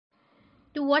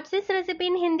To watch this recipe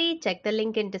in Hindi, check the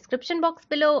link in description box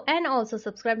below and also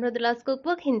subscribe to Mridula's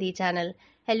Cookbook Hindi channel.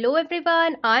 Hello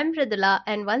everyone, I'm Mridula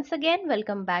and once again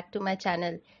welcome back to my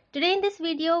channel. Today in this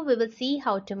video we will see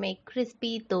how to make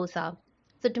crispy dosa.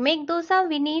 So to make dosa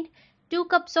we need 2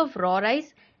 cups of raw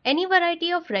rice. Any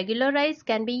variety of regular rice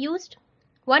can be used.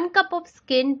 1 cup of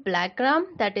skinned black gram,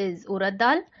 that is urad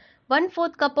dal.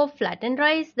 1/4 cup of flattened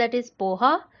rice, that is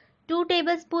poha. 2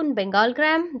 tablespoon Bengal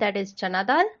gram, that is channa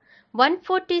dal.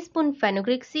 1/4 teaspoon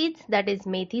fenugreek seeds, that is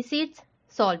methi seeds,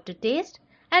 salt to taste,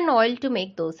 and oil to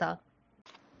make dosa.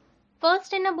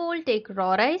 First in a bowl take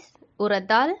raw rice, urad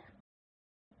dal,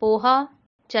 poha,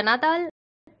 chana dal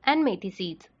and methi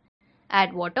seeds.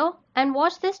 Add water and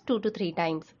wash this 2 to 3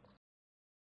 times.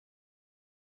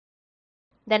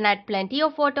 Then add plenty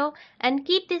of water and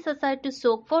keep this aside to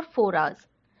soak for 4 hours.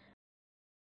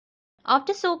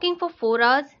 After soaking for 4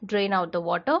 hours, drain out the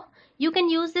water. You can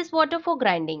use this water for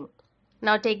grinding.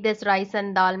 Now take this rice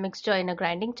and dal mixture in a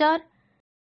grinding jar.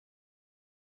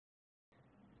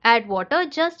 Add water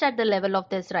just at the level of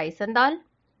this rice and dal.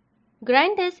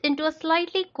 Grind this into a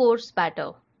slightly coarse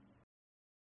batter.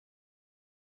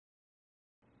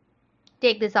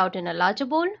 Take this out in a larger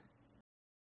bowl.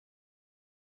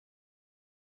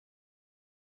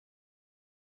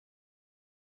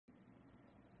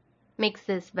 Mix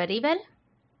this very well.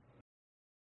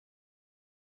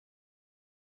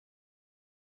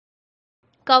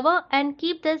 Cover and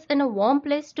keep this in a warm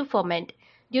place to ferment.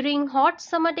 During hot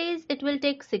summer days, it will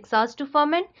take 6 hours to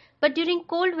ferment, but during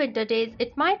cold winter days,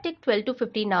 it might take 12 to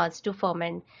 15 hours to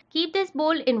ferment. Keep this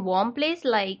bowl in warm place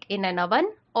like in an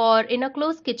oven or in a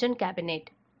closed kitchen cabinet.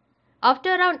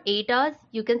 After around 8 hours,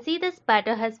 you can see this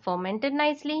batter has fermented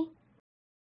nicely.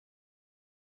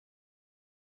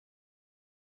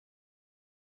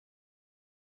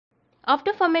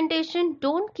 After fermentation,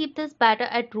 don't keep this batter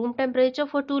at room temperature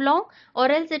for too long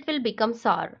or else it will become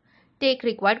sour. Take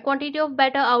required quantity of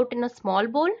batter out in a small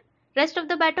bowl. Rest of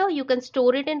the batter you can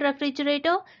store it in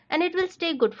refrigerator and it will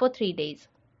stay good for 3 days.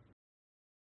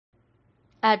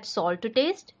 Add salt to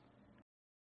taste.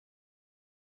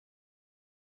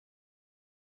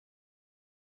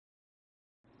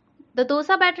 The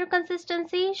dosa batter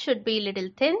consistency should be little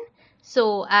thin,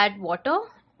 so add water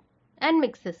and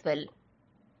mix this well.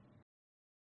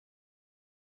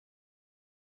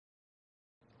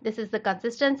 This is the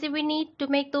consistency we need to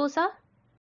make dosa.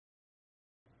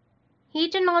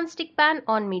 Heat a non-stick pan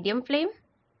on medium flame.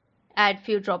 Add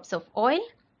few drops of oil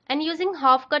and using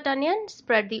half cut onion,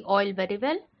 spread the oil very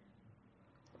well.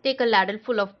 Take a ladle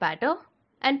full of batter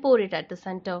and pour it at the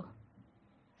center.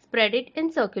 Spread it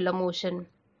in circular motion.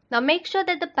 Now make sure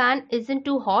that the pan isn't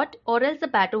too hot or else the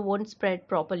batter won't spread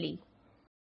properly.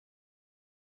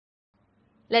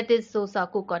 Let this dosa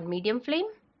cook on medium flame.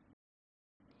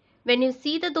 When you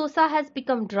see the dosa has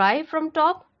become dry from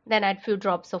top, then add few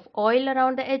drops of oil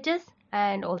around the edges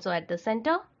and also at the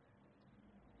center.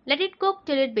 Let it cook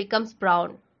till it becomes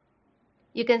brown.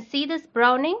 You can see this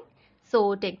browning,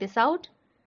 so take this out.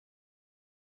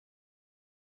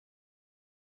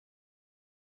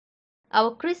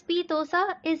 Our crispy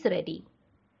dosa is ready.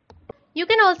 You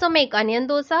can also make onion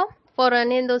dosa. For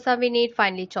onion dosa we need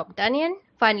finely chopped onion,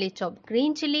 finely chopped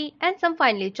green chili and some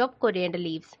finely chopped coriander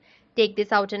leaves. Take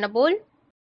this out in a bowl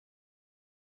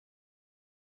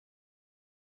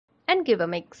and give a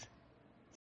mix.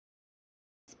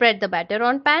 Spread the batter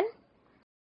on pan.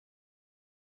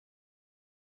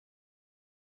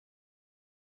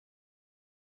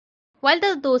 While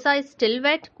the dosa is still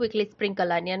wet, quickly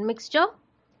sprinkle onion mixture.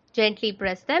 Gently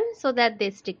press them so that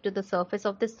they stick to the surface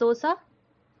of this dosa.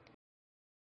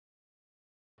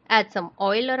 Add some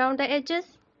oil around the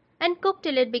edges and cook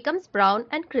till it becomes brown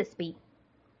and crispy.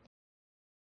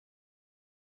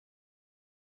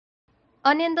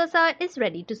 Onion dosa is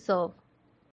ready to serve.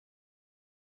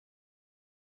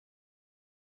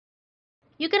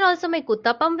 You can also make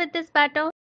uttapam with this batter.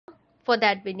 For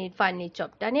that we need finely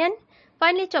chopped onion,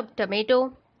 finely chopped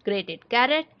tomato, grated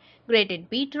carrot, grated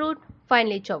beetroot,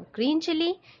 finely chopped green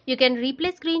chili. You can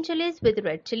replace green chilies with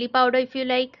red chili powder if you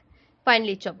like.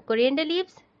 Finely chopped coriander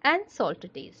leaves and salt to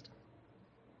taste.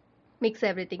 Mix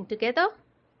everything together.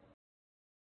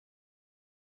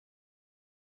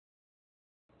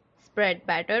 Spread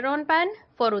batter on pan.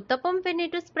 For uttapam we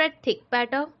need to spread thick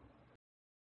batter.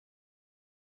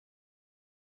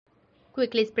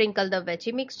 Quickly sprinkle the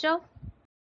veggie mixture.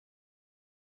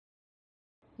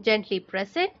 Gently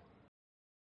press it.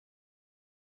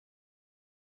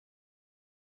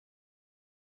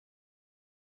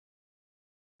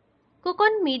 Cook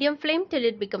on medium flame till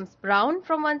it becomes brown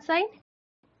from one side.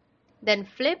 Then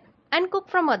flip and cook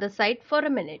from other side for a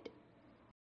minute.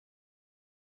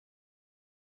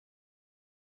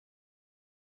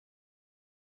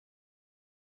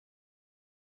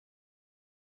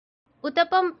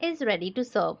 Uttapam is ready to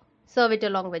serve. Serve it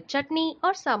along with chutney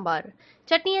or sambar.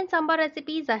 Chutney and sambar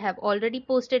recipes I have already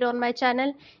posted on my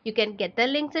channel. You can get the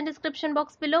links in description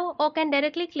box below or can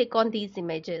directly click on these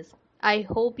images. I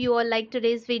hope you all liked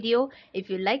today's video. If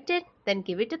you liked it, then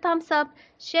give it a thumbs up,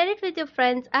 share it with your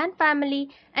friends and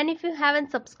family, and if you haven't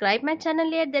subscribed my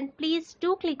channel yet, then please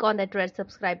do click on that red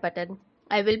subscribe button.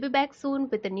 I will be back soon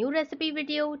with a new recipe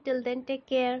video. Till then, take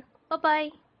care. Bye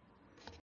bye.